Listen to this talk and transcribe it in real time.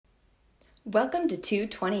Welcome to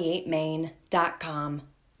 228main.com.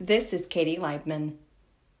 This is Katie Leibman.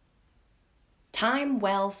 Time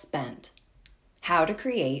well spent. How to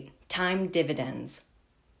create time dividends.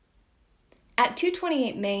 At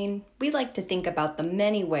 228 Main, we like to think about the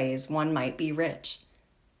many ways one might be rich.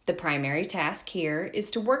 The primary task here is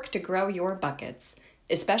to work to grow your buckets,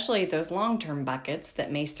 especially those long-term buckets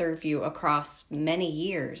that may serve you across many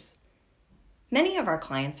years. Many of our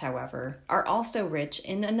clients, however, are also rich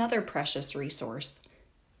in another precious resource,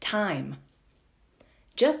 time.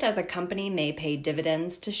 Just as a company may pay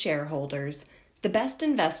dividends to shareholders, the best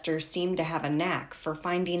investors seem to have a knack for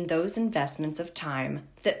finding those investments of time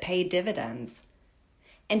that pay dividends.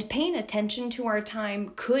 And paying attention to our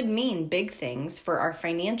time could mean big things for our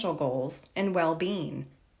financial goals and well-being.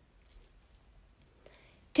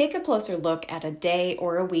 Take a closer look at a day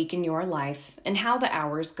or a week in your life and how the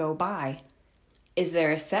hours go by. Is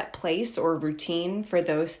there a set place or routine for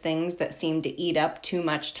those things that seem to eat up too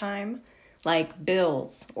much time, like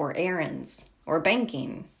bills or errands or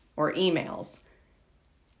banking or emails?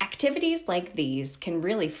 Activities like these can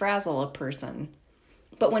really frazzle a person,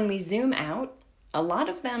 but when we zoom out, a lot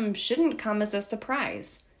of them shouldn't come as a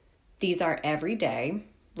surprise. These are everyday,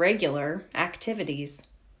 regular activities.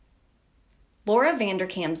 Laura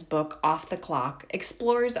Vanderkam's book, Off the Clock,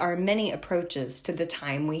 explores our many approaches to the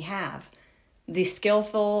time we have, the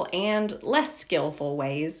skillful and less skillful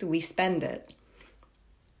ways we spend it.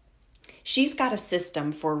 She's got a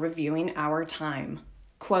system for reviewing our time.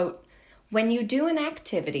 Quote, "When you do an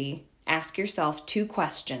activity, ask yourself 2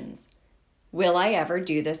 questions. Will I ever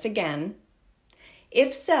do this again?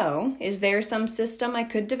 If so, is there some system I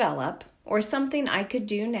could develop or something I could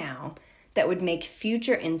do now that would make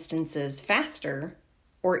future instances faster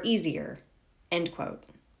or easier?" End quote.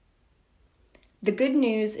 The good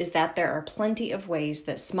news is that there are plenty of ways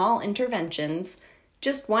that small interventions,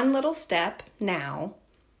 just one little step now,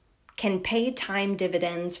 can pay time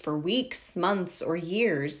dividends for weeks, months, or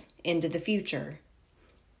years into the future.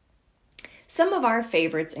 Some of our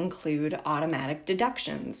favorites include automatic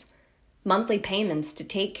deductions, monthly payments to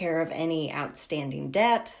take care of any outstanding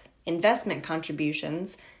debt, investment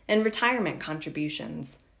contributions, and retirement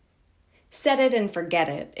contributions. Set it and forget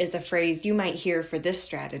it is a phrase you might hear for this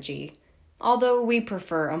strategy, although we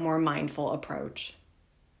prefer a more mindful approach.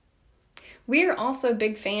 We are also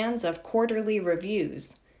big fans of quarterly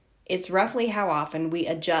reviews. It's roughly how often we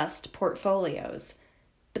adjust portfolios,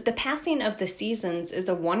 but the passing of the seasons is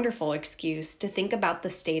a wonderful excuse to think about the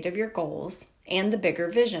state of your goals and the bigger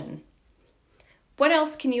vision. What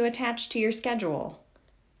else can you attach to your schedule?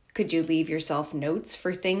 Could you leave yourself notes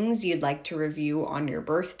for things you'd like to review on your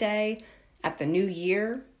birthday, at the new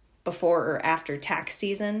year, before or after tax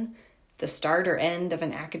season, the start or end of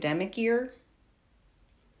an academic year?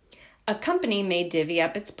 A company may divvy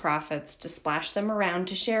up its profits to splash them around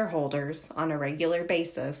to shareholders on a regular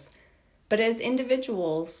basis, but as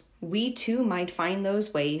individuals, we too might find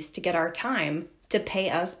those ways to get our time to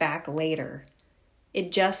pay us back later.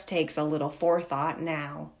 It just takes a little forethought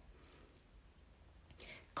now.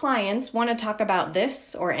 Clients want to talk about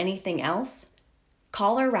this or anything else?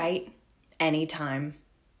 Call or write anytime.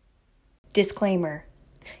 Disclaimer.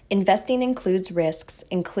 Investing includes risks,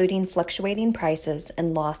 including fluctuating prices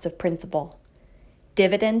and loss of principal.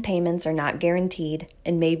 Dividend payments are not guaranteed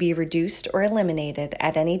and may be reduced or eliminated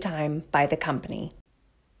at any time by the company.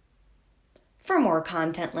 For more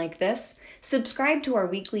content like this, subscribe to our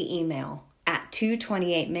weekly email at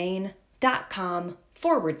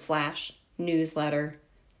 228main.com/newsletter.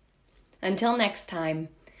 Until next time,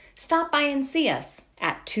 stop by and see us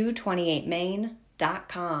at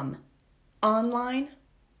 228main.com, online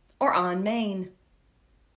or on Main.